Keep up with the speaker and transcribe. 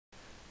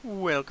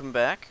Welcome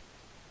back.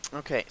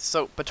 Okay,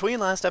 so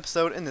between last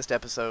episode and this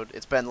episode,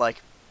 it's been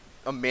like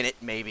a minute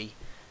maybe.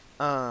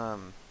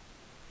 Um,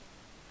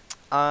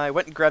 I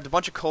went and grabbed a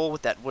bunch of coal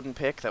with that wooden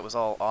pick that was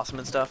all awesome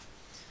and stuff,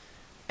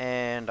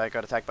 and I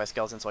got attacked by a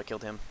skeleton, so I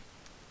killed him.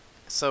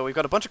 So we've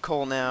got a bunch of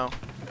coal now.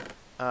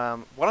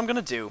 What I'm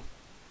gonna do,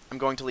 I'm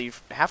going to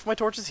leave half of my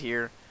torches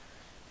here,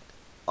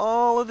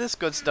 all of this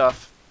good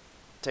stuff,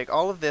 take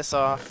all of this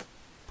off,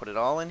 put it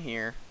all in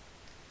here.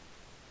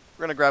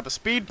 We're gonna grab a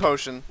speed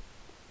potion.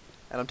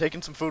 And I'm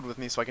taking some food with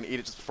me so I can eat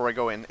it just before I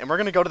go in. And we're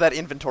going to go to that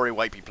inventory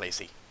wipey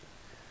placey.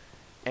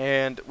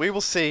 And we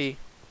will see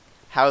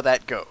how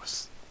that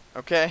goes.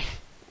 Okay?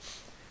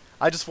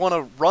 I just want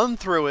to run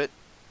through it.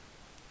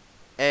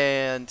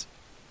 And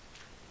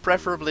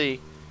preferably,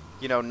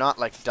 you know, not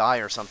like die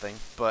or something.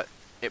 But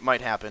it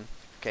might happen.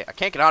 Okay, I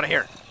can't get out of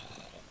here.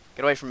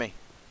 Get away from me.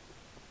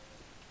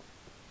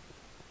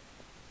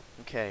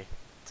 Okay.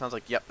 Sounds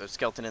like, yep, there's a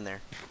skeleton in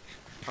there.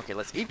 Okay,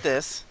 let's eat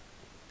this.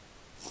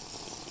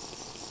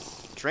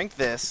 Drink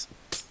this.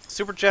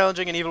 Super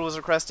challenging and evil was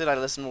requested. I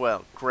listened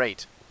well.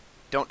 Great.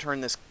 Don't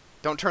turn the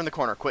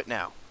corner. Quit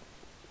now.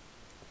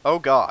 Oh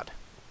god.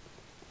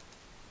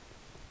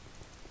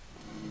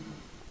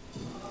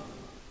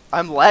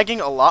 I'm lagging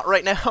a lot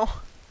right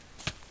now.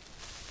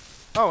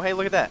 Oh, hey,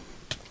 look at that.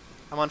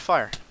 I'm on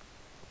fire.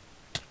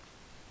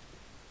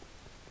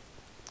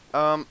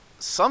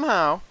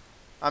 Somehow,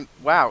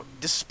 wow,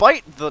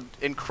 despite the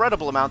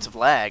incredible amounts of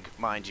lag,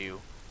 mind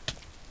you,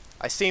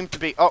 I seem to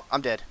be, oh,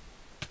 I'm dead.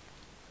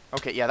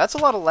 Okay, yeah, that's a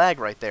lot of lag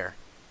right there.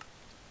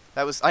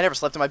 I never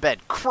slept in my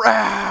bed.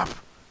 Crap!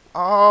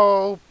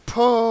 Oh,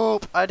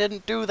 poop! I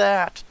didn't do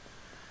that.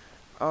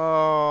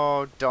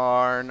 Oh,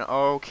 darn.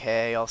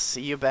 Okay, I'll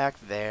see you back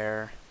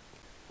there.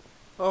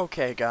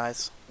 Okay,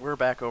 guys, we're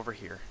back over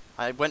here.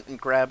 I went and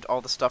grabbed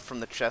all the stuff from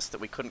the chest that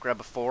we couldn't grab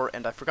before,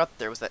 and I forgot that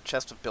there was that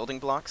chest of building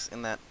blocks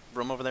in that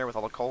room over there with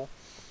all the coal.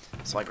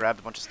 So I grabbed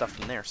a bunch of stuff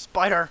from there.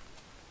 Spider!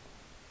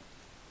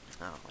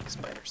 I don't like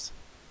spiders.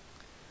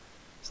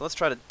 So let's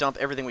try to dump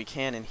everything we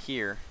can in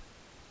here.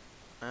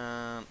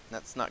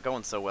 That's not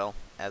going so well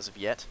as of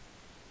yet.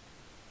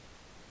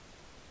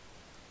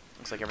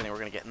 Looks like everything we're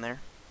going to get in there.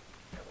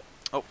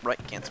 Oh, right,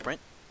 can't sprint,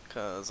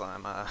 because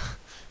I'm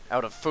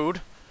out of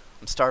food.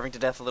 I'm starving to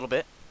death a little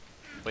bit.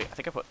 Wait, I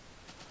think I put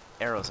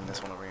arrows in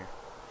this one over here.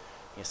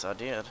 Yes, I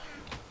did.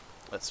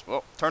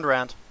 Whoa, turned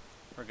around.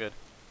 We're good.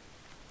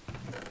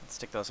 Let's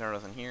stick those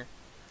arrows in here.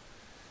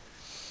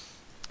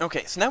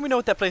 Okay, so now we know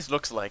what that place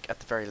looks like,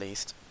 at the very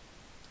least.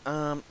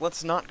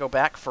 Let's not go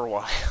back for a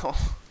while.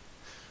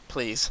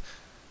 Please.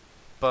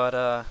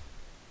 But,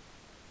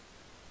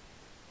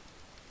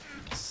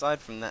 aside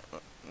from that,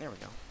 oh, there we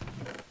go.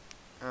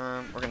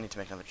 We're gonna need to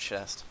make another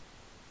chest.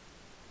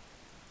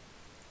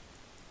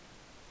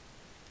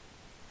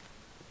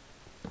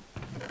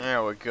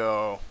 There we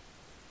go.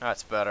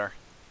 That's better.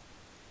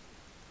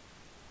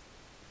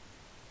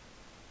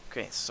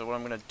 Okay, so what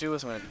I'm gonna do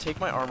is I'm gonna take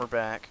my armor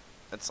back.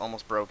 It's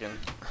almost broken.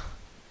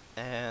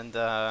 And,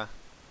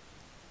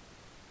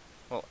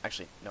 well,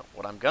 actually, no.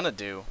 What I'm gonna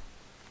do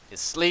is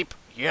sleep.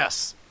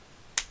 Yes!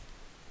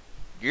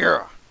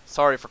 Yeah!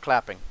 Sorry for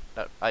clapping.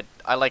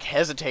 I like,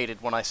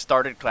 hesitated when I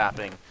started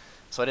clapping,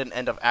 so I didn't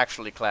end up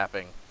actually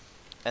clapping.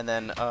 And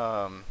then,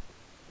 I'll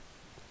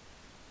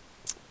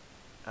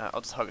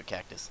just hug a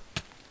cactus.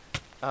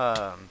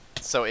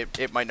 So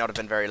it might not have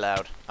been very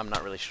loud. I'm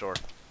not really sure.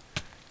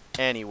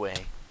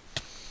 Anyway.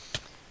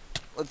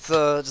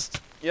 Let's,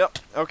 yep,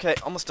 okay,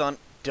 almost done.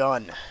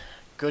 Done.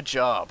 Good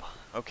job.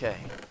 Okay.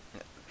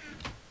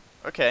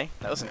 Okay,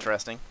 that was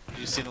interesting. Did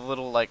you see the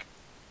little, like,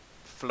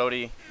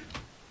 floaty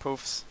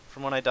poofs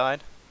from when I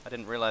died? I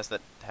didn't realize that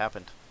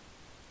happened.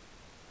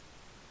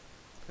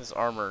 This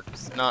armor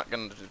is not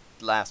going to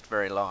last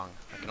very long.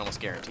 I can almost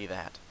guarantee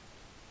that.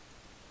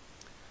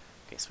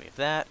 Okay, so we have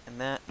that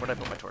and that. Where'd I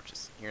put my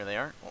torches? Here they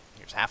are. Well,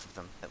 here's half of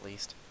them, at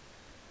least.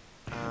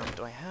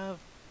 Do I have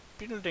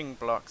building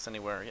blocks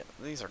anywhere? Yeah,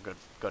 these are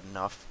good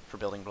enough for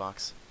building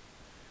blocks.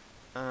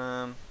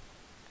 I'm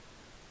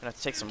gonna have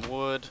to take some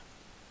wood.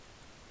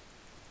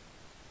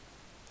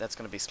 That's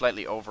gonna be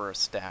slightly over a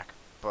stack,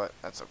 but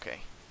that's okay.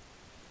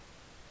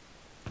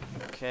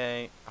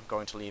 Okay, I'm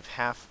going to leave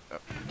half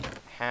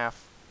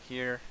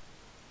here.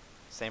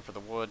 Same for the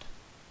wood.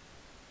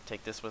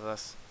 Take this with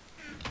us.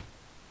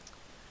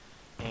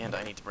 And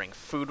I need to bring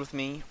food with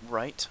me,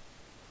 right?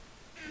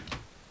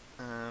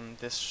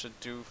 This should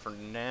do for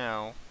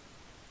now.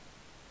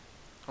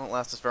 Won't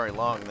last us very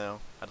long, though.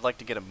 I'd like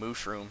to get a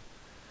mushroom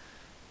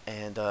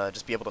and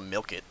just be able to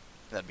milk it.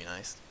 That'd be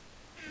nice.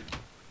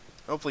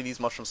 Hopefully these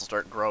mushrooms will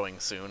start growing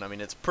soon. I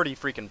mean, it's pretty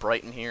freaking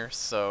bright in here,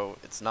 so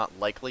it's not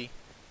likely,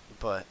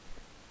 but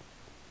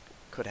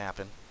could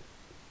happen.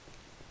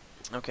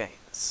 Okay,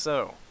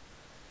 so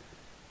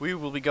we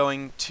will be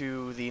going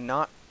to the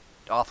not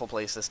awful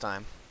place this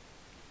time.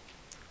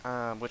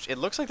 Which it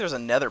looks like there's a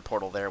nether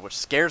portal there, which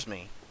scares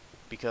me,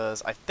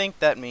 because I think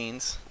that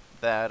means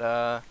that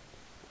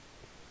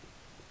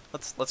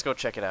let's go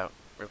check it out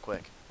real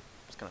quick.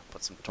 Just gonna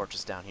put some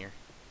torches down here.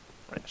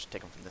 Right, I should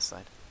take them from this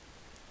side.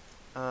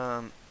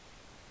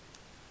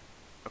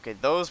 Okay,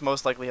 those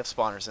most likely have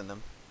spawners in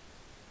them.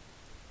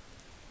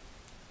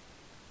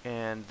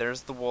 And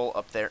there's the wool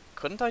up there.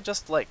 Couldn't I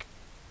just, like...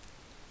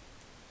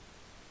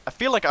 I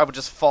feel like I would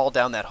just fall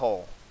down that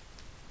hole.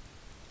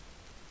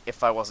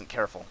 If I wasn't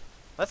careful.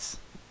 Let's...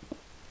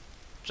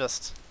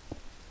 just...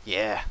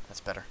 yeah,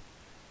 that's better.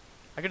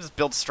 I could just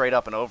build straight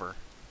up and over.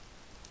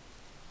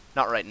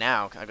 Not right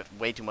now, I've got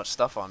way too much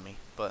stuff on me,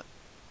 but...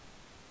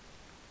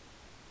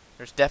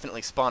 there's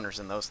definitely spawners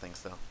in those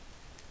things, though.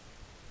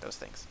 Those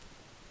things.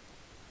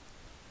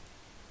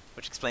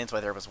 Which explains why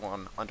there was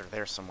one under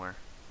there somewhere.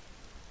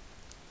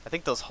 I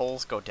think those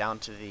holes go down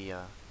to the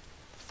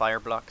fire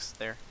blocks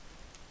there.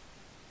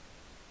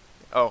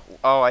 Oh,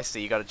 I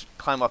see. You gotta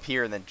climb up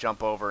here and then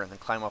jump over, and then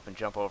climb up and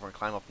jump over, and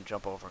climb up and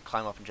jump over, and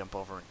climb up and jump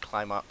over, and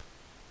climb up.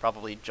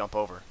 Probably jump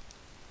over.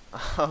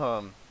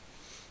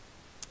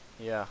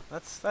 Yeah,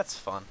 that's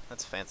fun.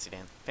 That's fancy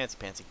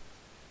pantsy.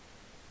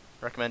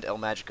 Recommend El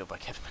Magico by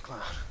Kevin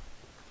MacLeod.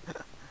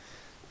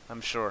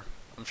 I'm sure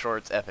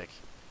it's epic.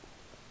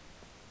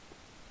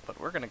 But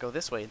we're gonna go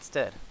this way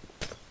instead.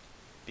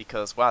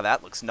 Because, wow,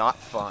 that looks not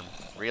fun.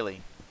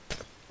 Really.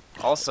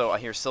 Also, I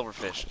hear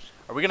silverfish.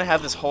 Are we gonna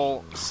have this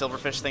whole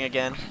silverfish thing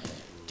again?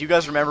 Do you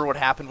guys remember what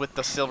happened with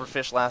the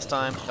silverfish last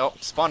time? Oh,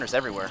 spawners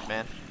everywhere,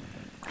 man.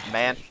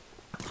 Man.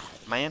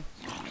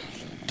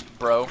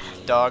 Bro.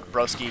 Dog.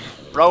 Broski.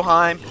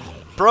 Broheim.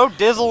 Bro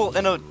Dizzle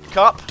in a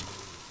cup.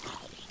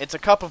 It's a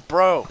cup of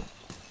bro.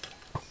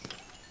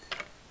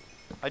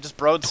 I just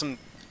broed some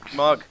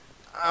mug.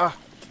 I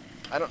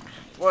don't...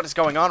 what is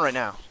going on right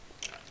now?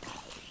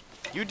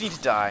 You need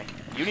to die.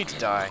 You need to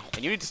die.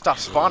 And you need to stop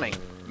spawning,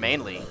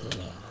 mainly.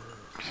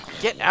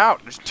 Get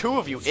out! There's two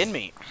of you in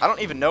me. I don't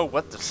even know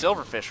what the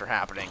silverfish are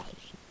happening.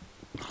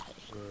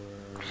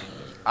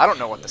 I don't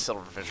know what the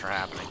silverfish are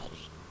happening.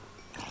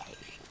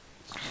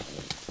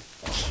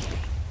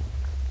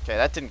 Okay,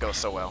 that didn't go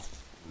so well.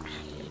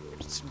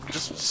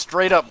 Just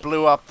straight up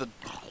blew up the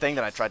thing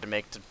that I tried to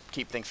make to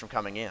keep things from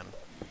coming in.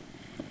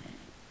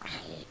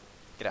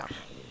 Get out.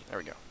 There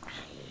we go.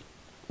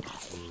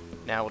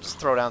 Now we'll just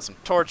throw down some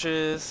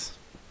torches.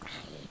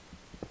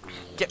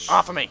 Get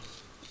off of me!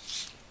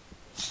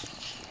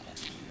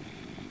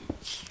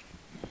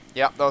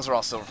 Yep, those are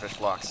all silverfish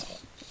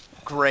blocks.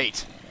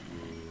 Great.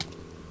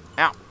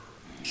 Ow.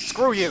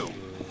 Screw you!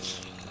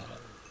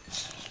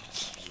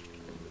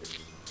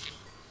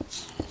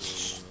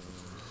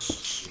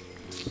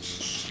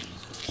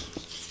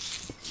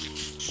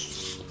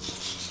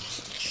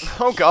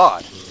 Oh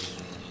god.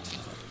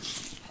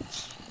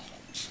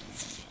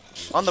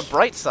 On the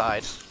bright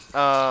side,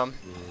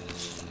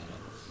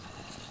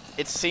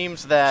 it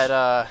seems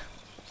that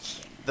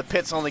the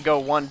pits only go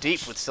 1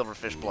 deep with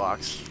silverfish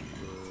blocks.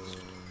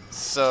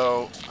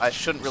 So I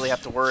shouldn't really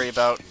have to worry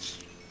about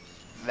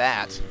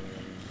that.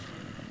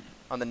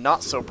 On the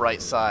not so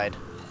bright side,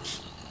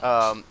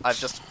 I've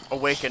just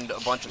awakened a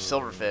bunch of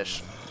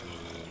silverfish,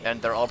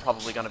 and they're all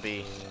probably going to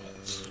be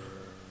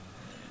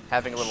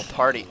having a little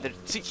party.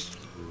 See,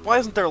 why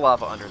isn't there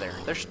lava under there?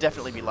 There should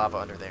definitely be lava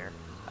under there.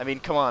 I mean,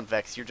 come on,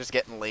 Vechs, you're just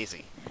getting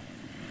lazy.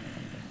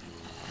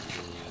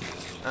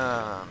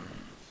 Oh,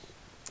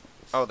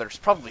 there's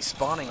probably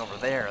spawning over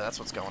there. That's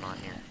what's going on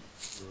here.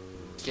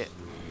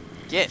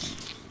 Get.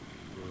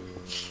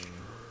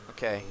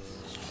 Okay.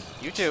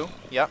 You too.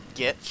 Yep,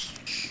 get.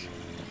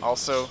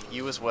 Also,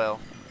 you as well.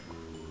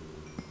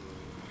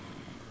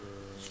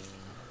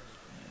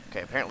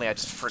 Okay, apparently I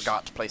just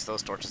forgot to place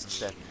those torches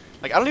instead.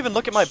 Like, I don't even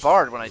look at my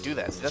bard when I do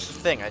that. See, that's the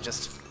thing. I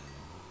just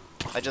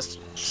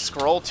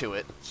scroll to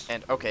it,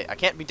 and okay, I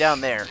can't be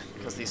down there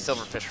because these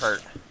silverfish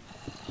hurt.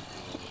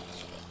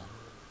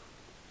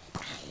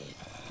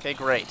 Okay,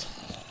 great.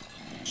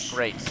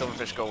 Great,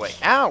 silverfish go away.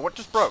 Ow, what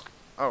just broke?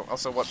 Oh,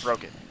 also what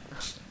broke it?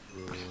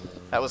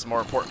 That was a more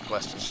important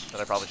question that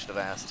I probably should have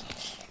asked.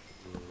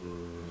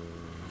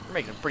 You're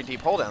making a pretty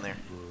deep hole down there.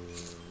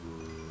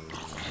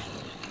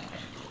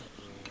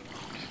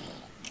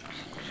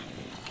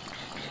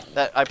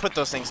 I put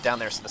those things down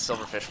there so the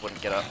silverfish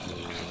wouldn't get up.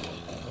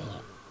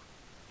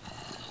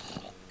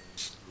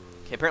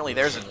 Okay, apparently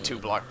there's a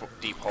 2-block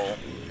deep hole,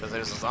 because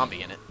there's a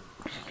zombie in it.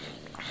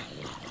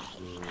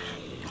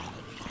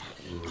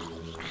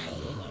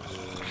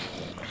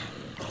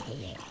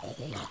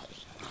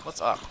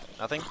 What's up?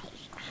 Nothing?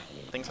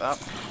 Things up?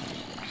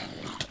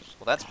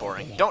 Well, that's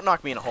boring. Don't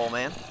knock me in a hole,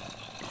 man.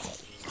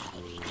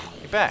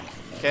 Get back,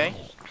 okay?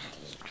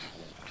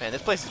 Man,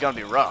 this place is gonna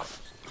be rough.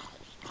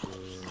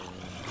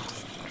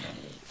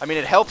 I mean,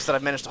 it helps that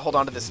I've managed to hold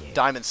on to this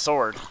diamond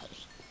sword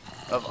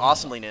of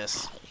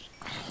awesomeness.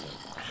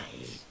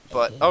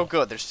 But, oh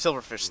good, there's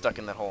silverfish stuck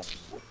in that hole.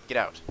 Get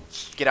out.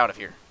 Get out of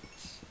here.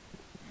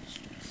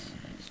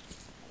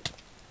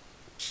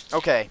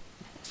 Okay.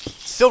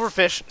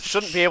 Silverfish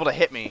shouldn't be able to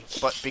hit me,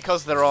 but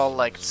because they're all,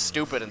 like,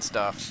 stupid and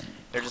stuff,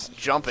 they're just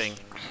jumping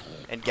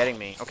and getting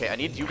me. Okay, I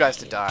need you guys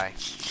to die.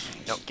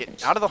 No,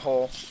 get out of the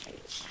hole.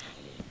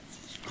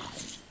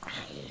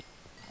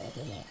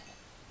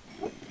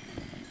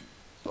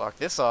 Block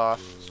this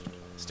off.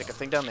 Stick a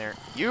thing down there.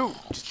 You!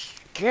 Just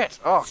get!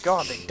 Oh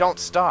god, they don't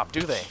stop,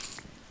 do they?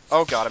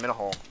 Oh god, I'm in a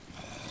hole.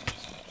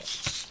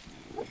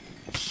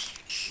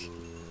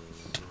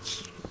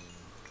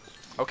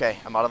 Okay,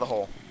 I'm out of the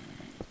hole.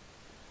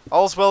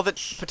 All's well that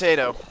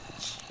potato.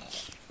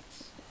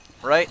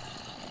 Right?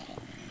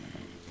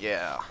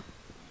 Yeah.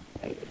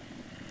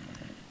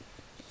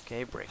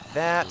 Okay, break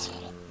that.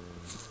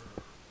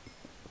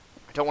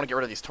 I don't want to get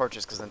rid of these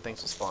torches because then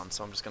things will spawn,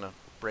 so I'm just going to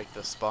break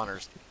the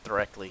spawners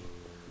directly.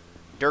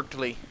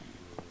 Directly.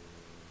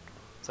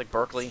 It's like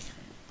Berkeley,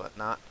 but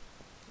not.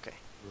 Okay.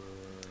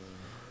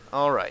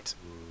 Alright.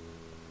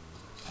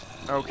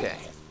 Okay.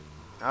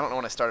 I don't know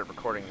when I started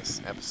recording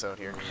this episode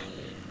here.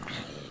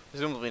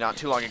 Presumably not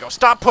too long ago.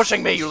 Stop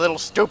pushing me, you little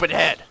stupid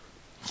head!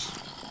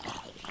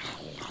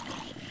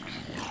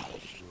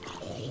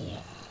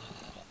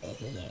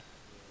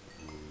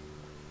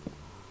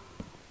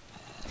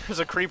 There's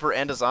a creeper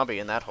and a zombie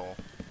in that hole.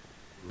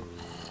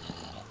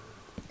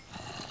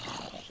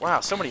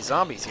 Wow, so many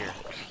zombies here.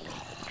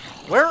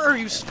 Where are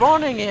you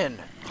spawning in?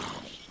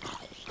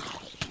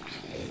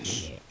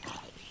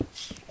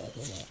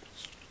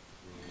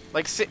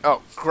 Like,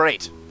 oh,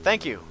 great.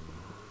 Thank you.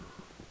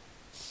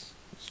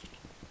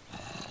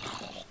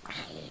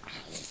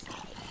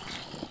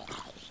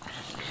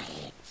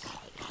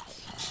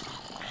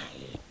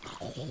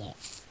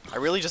 I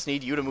really just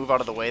need you to move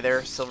out of the way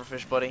there,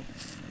 Silverfish buddy.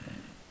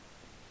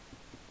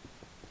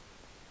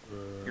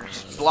 You're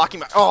just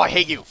blocking my— oh, I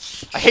hate you!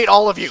 I hate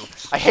all of you!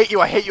 I hate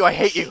you, I hate you, I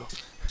hate you!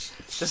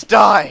 Just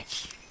die!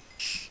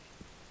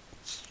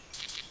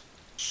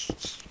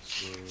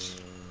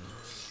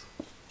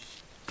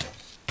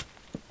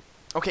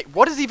 Okay,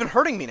 what is even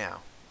hurting me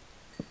now?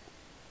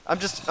 I'm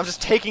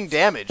just taking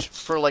damage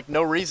for, like,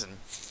 no reason.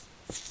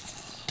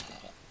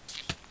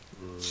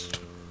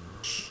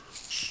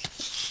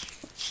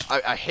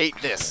 I hate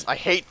this. I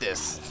hate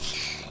this.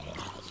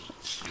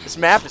 This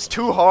map is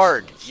too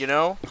hard, you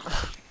know?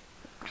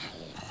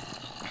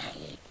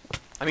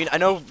 I mean, I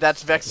know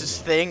that's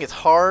Vechs' thing, it's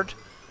hard,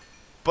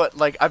 but,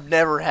 like, I've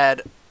never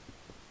had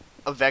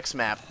a Vechs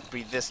map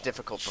be this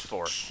difficult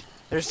before.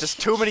 There's just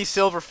too many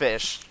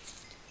silverfish,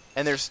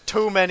 and there's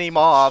too many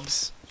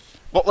mobs.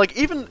 Well, like,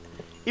 even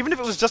if it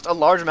was just a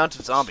large amount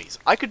of zombies,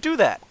 I could do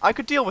that. I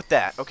could deal with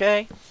that,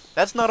 okay?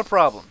 That's not a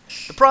problem.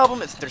 The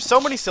problem is there's so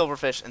many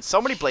silverfish, and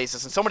so many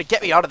blazes, and so many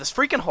get me out of this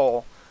freaking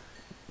hole.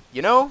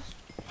 You know?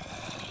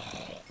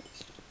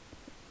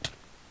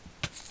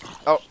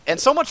 Oh, and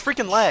so much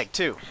freaking lag,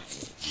 too.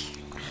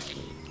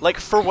 Like,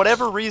 for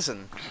whatever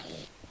reason,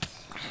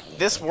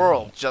 this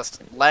world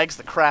just lags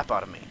the crap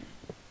out of me.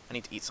 I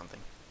need to eat something.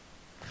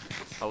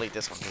 I'll eat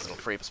this one because it'll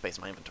free up space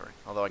in my inventory.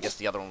 Although I guess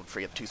the other one would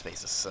free up 2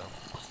 spaces, so...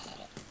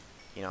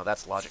 you know,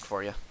 that's logic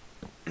for you.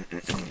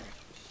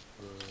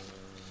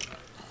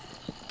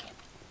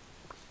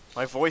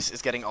 My voice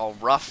is getting all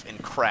rough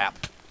and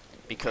crap.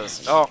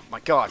 Because, oh my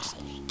god, just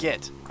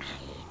get.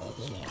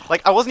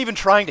 Like, I wasn't even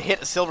trying to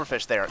hit a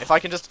silverfish there. If I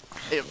can just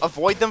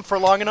avoid them for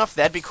long enough,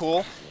 that'd be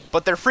cool.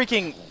 But they're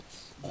freaking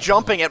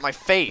jumping at my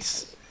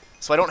face.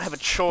 So I don't have a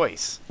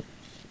choice.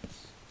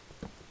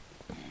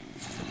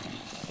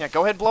 Yeah,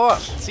 go ahead and blow up.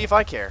 See if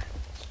I care.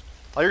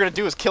 All you're gonna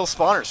do is kill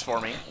spawners for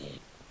me.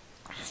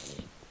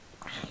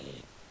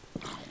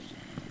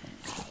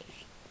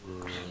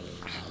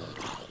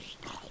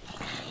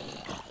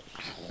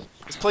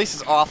 This place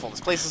is awful. This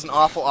place is an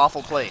awful,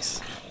 awful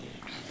place.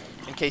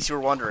 In case you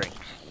were wondering.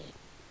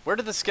 Where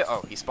did this go?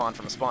 Oh, he spawned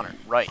from a spawner.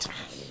 Right.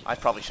 I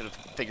probably should have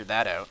figured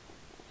that out.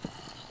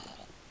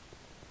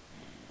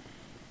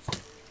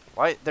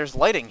 Why? There's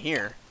lighting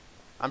here.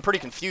 I'm pretty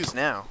confused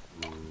now.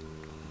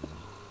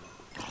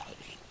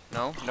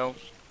 No? No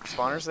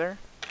spawners there?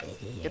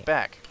 Get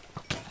back.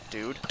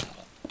 Dude.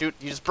 Dude,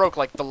 you just broke,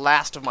 like, the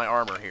last of my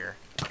armor here.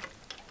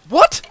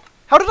 What?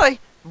 How did I...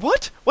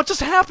 what? What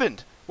just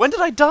happened? When did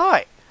I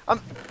die?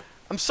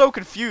 I'm so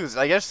confused.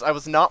 I guess I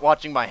was not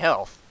watching my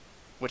health.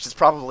 Which is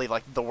probably,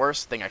 like, the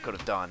worst thing I could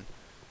have done.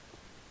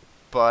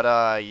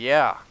 But,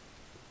 yeah.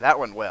 That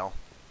went well.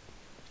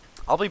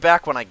 I'll be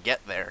back when I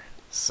get there.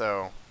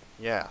 So,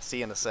 yeah. See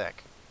you in a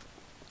sec.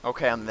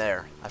 Okay, I'm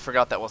there. I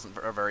forgot that wasn't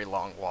a very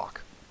long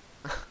walk.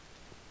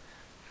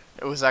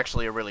 It was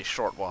actually a really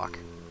short walk.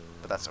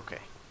 But that's okay.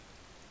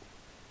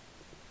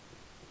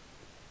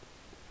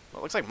 Well,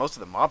 it looks like most of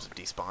the mobs have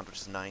despawned, which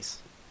is nice.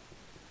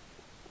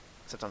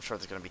 Except I'm sure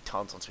there's going to be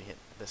tons once we hit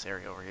this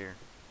area over here.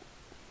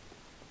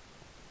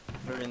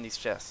 Put it in these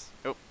chests.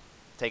 Oh,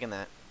 taking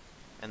that.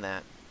 And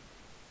that.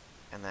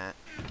 And that.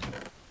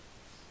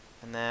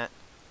 And that.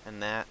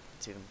 And that.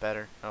 It's even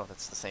better. Oh,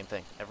 that's the same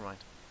thing. Never mind.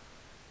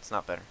 It's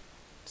not better.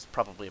 It's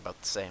probably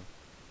about the same.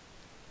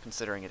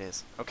 Considering it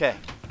is. Okay.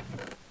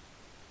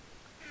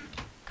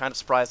 Kind of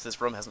surprised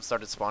this room hasn't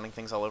started spawning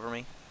things all over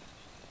me.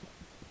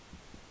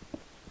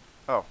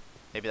 Oh,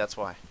 maybe that's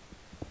why.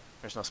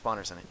 There's no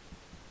spawners in it.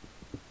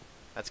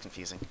 That's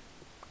confusing.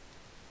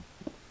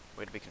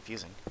 Way to be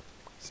confusing.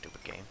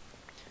 Stupid game.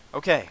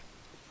 Okay.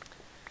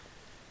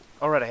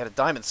 Alright, I had a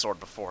diamond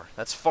sword before.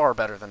 That's far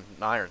better than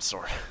an iron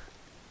sword.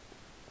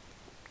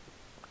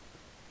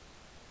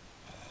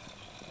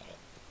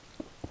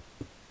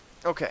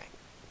 Okay.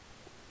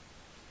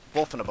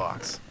 Wolf in a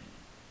box.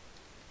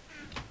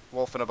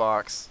 Wolf in a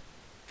box.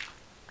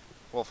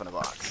 Wolf in a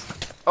box.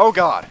 Oh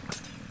god!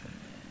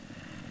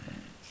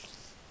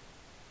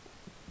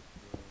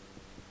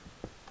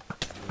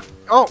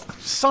 Oh,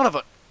 son of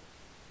a...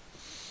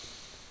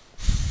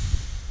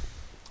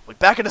 I'll be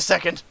back in a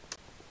second.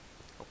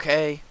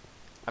 Okay.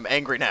 I'm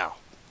angry now.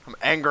 I'm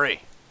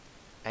angry.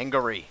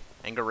 Angry.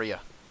 Angaria.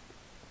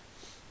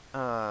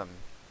 I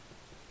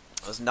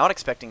was not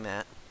expecting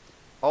that.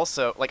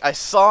 Also, like, I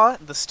saw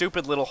the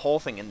stupid little hole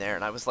thing in there,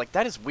 and I was like,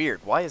 that is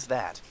weird. Why is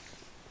that?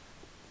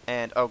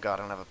 And, oh god,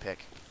 I don't have a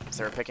pick. Is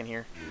there a pick in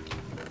here?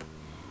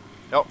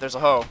 Nope, there's a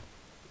hoe.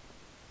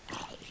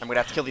 I'm gonna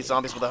have to kill these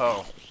zombies with a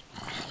hoe.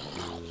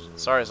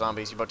 Sorry,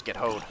 zombies, you're about to get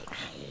hoed.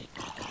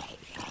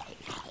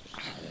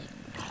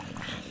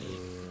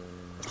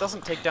 This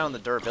doesn't take down the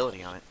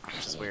durability on it,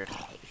 which is weird.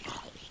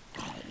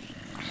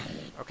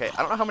 Okay,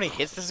 I don't know how many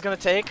hits this is gonna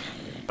take,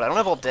 but I don't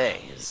have all day,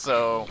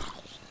 so...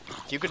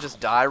 If you could just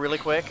die really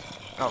quick...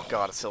 Oh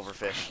god, a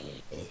silverfish.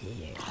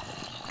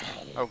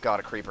 Oh god,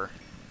 a creeper.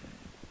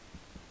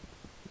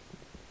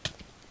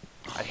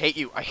 I hate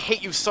you. I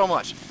hate you so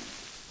much.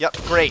 Yep,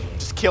 great.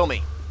 Just kill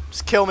me.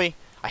 Just kill me.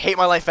 I hate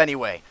my life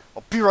anyway.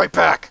 I'll be right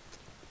back.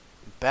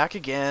 I'm back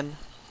again.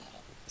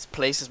 This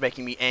place is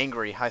making me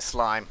angry. Hi,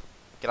 slime.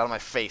 Get out of my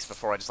face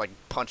before I just, like,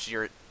 punch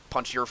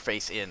your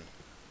face in.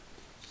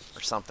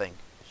 Or something.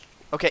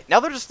 Okay, now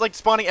they're just, like,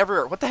 spawning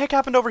everywhere. What the heck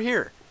happened over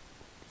here?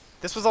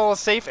 This was all a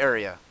safe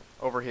area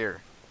over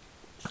here.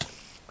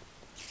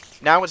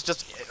 Now it's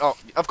just... Oh,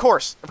 of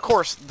course,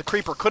 the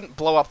creeper couldn't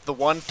blow up the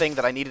one thing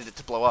that I needed it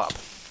to blow up.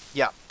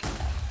 Yeah.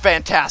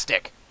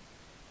 Fantastic!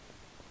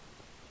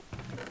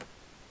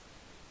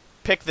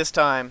 Pick this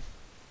time.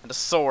 And a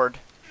sword.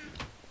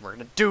 We're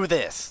gonna do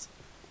this.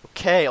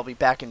 Okay, I'll be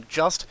back in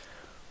just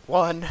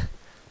 1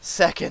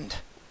 second.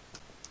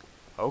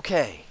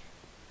 Okay.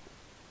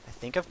 I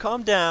think I've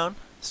calmed down.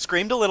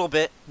 Screamed a little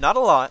bit. Not a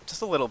lot,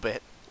 just a little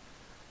bit.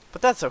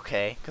 But that's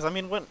okay, because I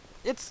mean, when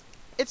it's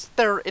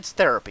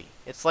therapy.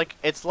 It's like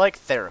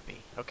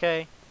therapy,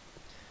 okay?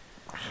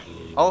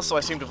 Also, I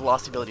seem to have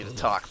lost the ability to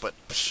talk, but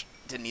psh,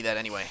 didn't need that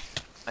anyway.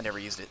 I never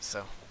used it,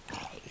 so.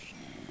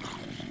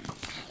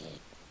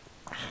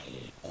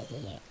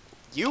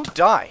 You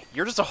die.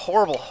 You're just a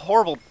horrible,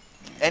 horrible,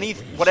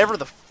 whatever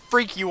the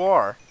freak you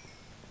are.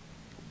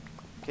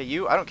 Okay,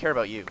 you. I don't care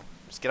about you.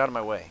 Just get out of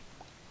my way.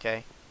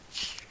 Okay.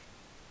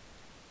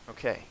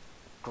 Okay.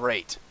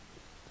 Great.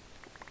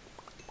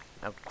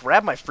 Now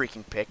grab my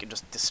freaking pick and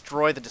just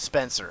destroy the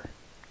dispenser.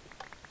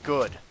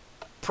 Good.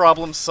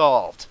 Problem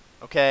solved.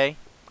 Okay?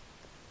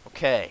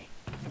 Okay.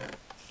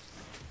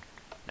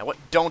 Now what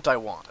don't I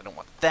want? I don't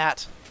want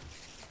that.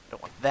 I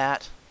don't want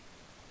that.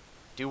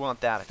 I do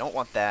want that. I don't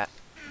want that.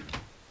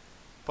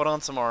 Put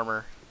on some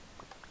armor.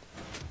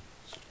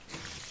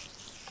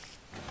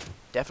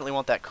 Definitely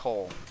want that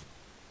coal.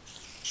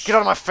 Get out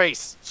of my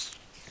face!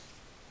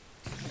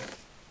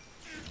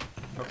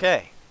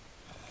 Okay.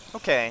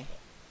 Okay.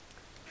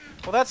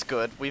 Well, that's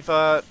good. We've,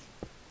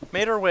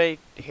 made our way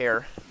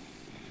here.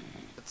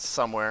 It's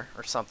somewhere,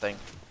 or something.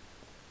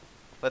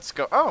 Let's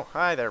go. Oh,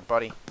 hi there,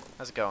 buddy.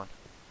 How's it going?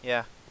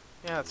 Yeah.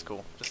 Yeah, that's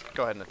cool. Just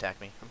go ahead and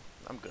attack me.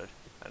 I'm good.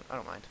 I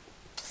don't mind.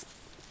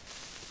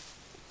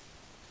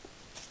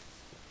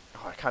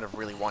 Oh, I kind of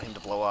really want him to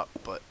blow up,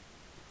 but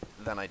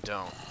then I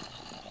don't.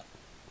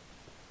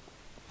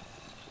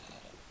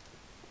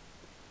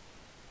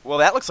 Well,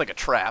 that looks like a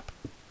trap.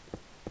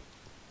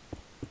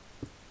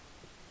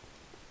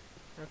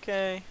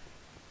 Okay.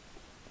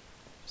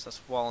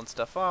 Just walling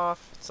stuff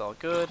off. It's all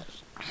good.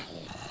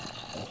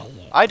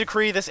 I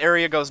decree this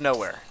area goes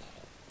nowhere.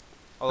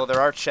 Although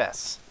there are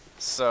chests.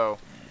 So...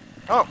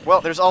 Oh,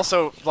 well, there's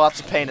also lots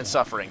of pain and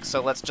suffering,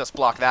 so let's just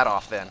block that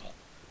off then.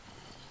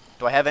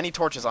 Do I have any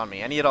torches on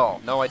me? Any at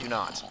all? No, I do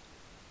not.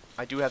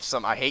 I do have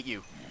some. I hate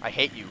you. I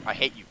hate you. I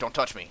hate you. Don't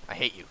touch me. I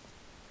hate you.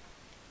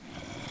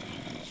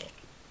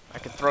 I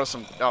could throw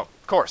some... Oh,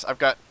 of course. I've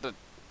got the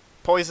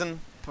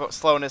poison,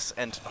 slowness,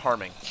 and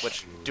harming,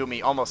 which do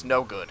me almost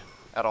no good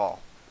at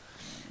all.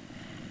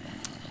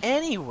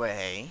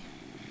 Anyway,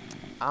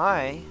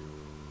 I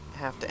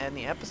have to end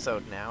the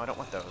episode now. I don't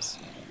want those.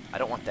 I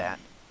don't want that.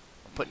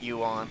 I'll put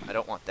you on. I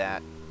don't want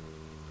that.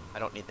 I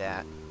don't need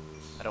that.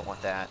 I don't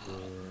want that.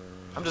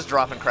 I'm just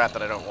dropping crap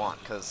that I don't want,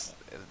 because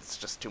it's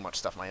just too much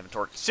stuff in my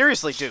inventory.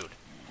 Seriously, dude!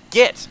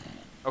 Get!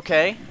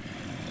 Okay?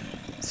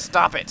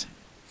 Stop it!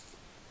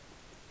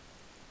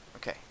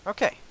 Okay,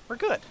 okay. We're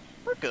good.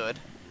 We're good.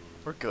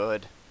 We're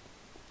good.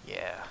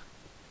 Yeah.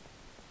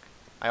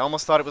 I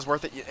almost thought it was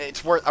worth it.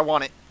 It's worth... I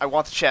want it. I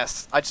want the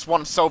chests. I just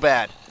want them so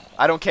bad.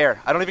 I don't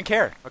care. I don't even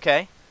care,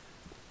 okay?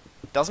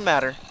 Doesn't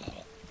matter.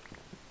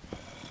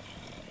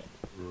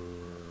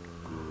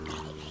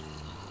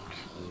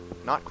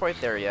 Not quite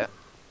there yet.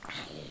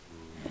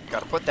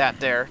 Gotta put that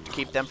there to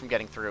keep them from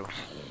getting through.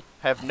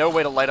 I have no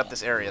way to light up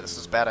this area. This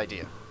is a bad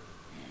idea.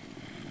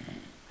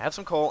 I have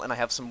some coal and I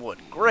have some wood.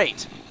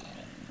 Great!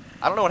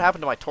 I don't know what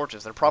happened to my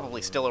torches. They're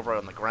probably still over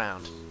on the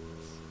ground.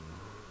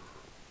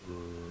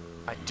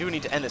 I do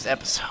need to end this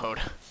episode.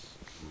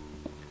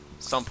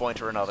 Some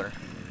point or another.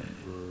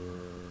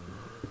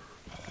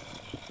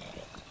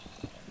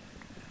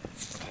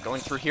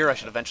 Going through here, I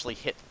should eventually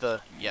hit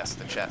the... Yes,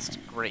 the chest.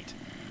 Great.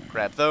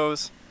 Grab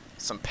those.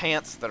 Some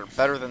pants that are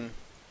better than...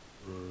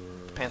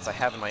 pants I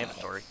have in my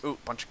inventory. Ooh,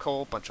 bunch of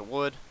coal, bunch of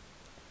wood.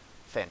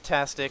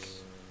 Fantastic.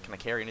 Can I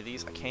carry any of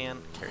these? I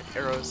can. Carry the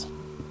arrows.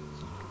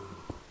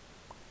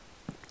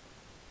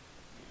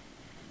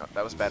 Oh,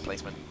 that was bad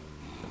placement.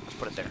 Let's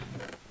put it there.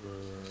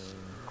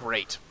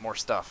 Great. More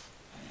stuff.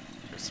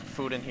 There's some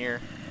food in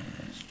here.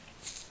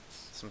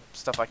 Some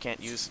stuff I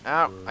can't use.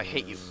 Ow! I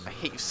hate you. I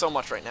hate you so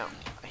much right now.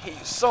 I hate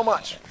you so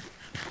much!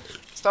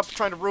 Stop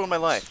trying to ruin my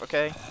life,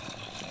 okay?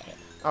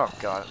 Oh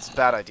god, it's a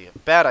bad idea.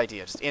 Bad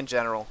idea. Just in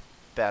general,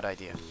 bad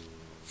idea.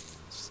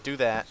 Let's just do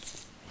that.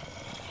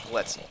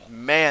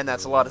 Man,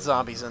 that's a lot of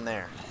zombies in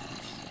there.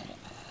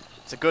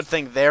 It's a good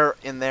thing they're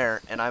in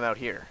there and I'm out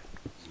here.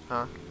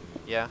 Huh?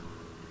 Yeah?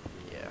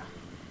 Yeah.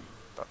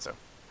 Thought so.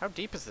 How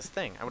deep is this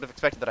thing? I would have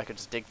expected that I could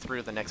just dig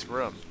through the next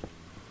room.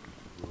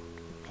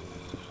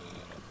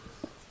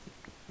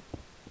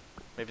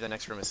 Maybe the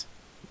next room is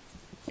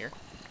here?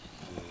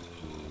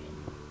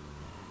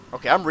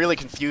 Okay, I'm really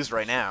confused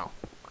right now.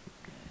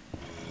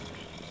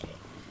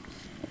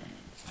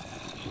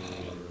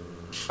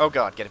 Oh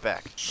god, get it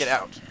back. Get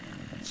out.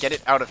 Get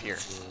it out of here.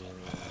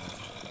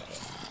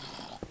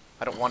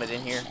 I don't want it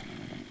in here.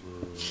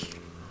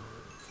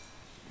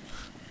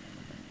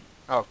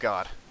 Oh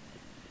god.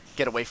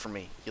 Get away from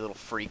me, you little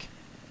freak.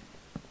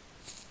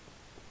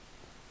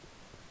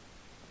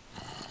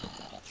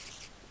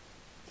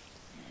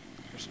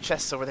 There's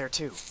chests over there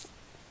too.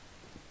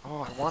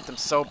 Oh, I want them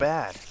so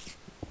bad.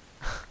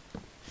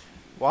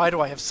 Why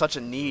do I have such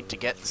a need to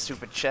get the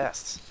stupid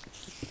chests?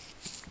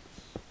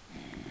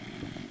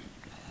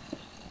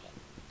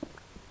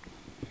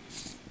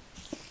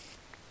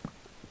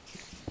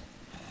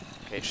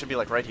 Okay, it should be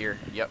like right here.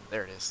 Yep,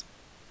 there it is.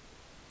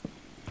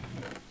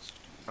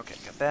 Okay,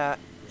 got that.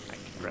 I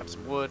can grab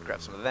some wood,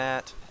 grab some of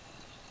that.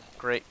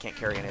 Great, can't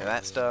carry any of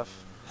that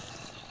stuff.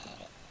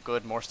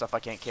 Good, more stuff I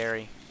can't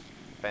carry.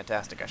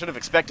 Fantastic. I should have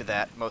expected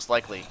that, most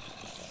likely.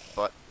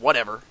 But,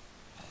 whatever.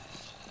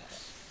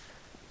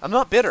 I'm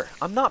not bitter.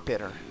 I'm not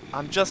bitter.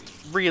 I'm just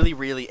really,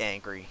 really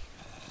angry.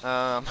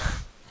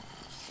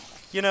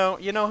 You know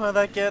how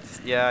that gets?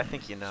 Yeah, I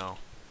think you know.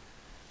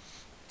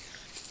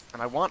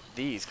 And I want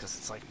these, because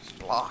it's like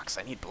blocks.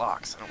 I need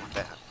blocks. I don't want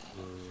that.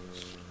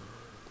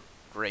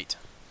 Great.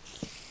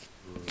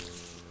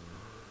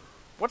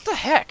 What the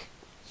heck?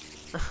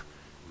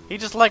 He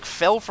just, like,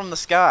 fell from the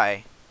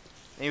sky.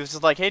 And he was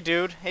just like, hey,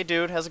 dude,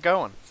 how's it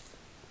going?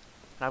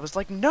 And I was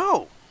like,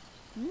 no!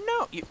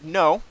 No!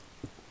 No!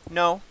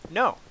 No!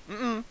 No!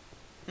 Mm-mm.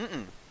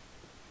 Mm-mm.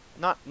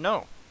 Not,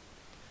 no.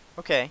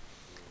 Okay.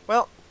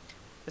 Well,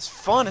 as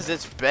fun as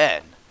it's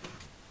been,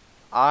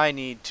 I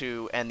need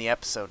to end the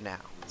episode now.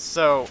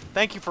 So,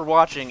 thank you for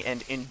watching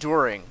and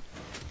enduring,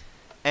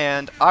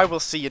 and I will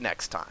see you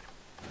next time.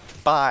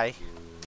 Bye.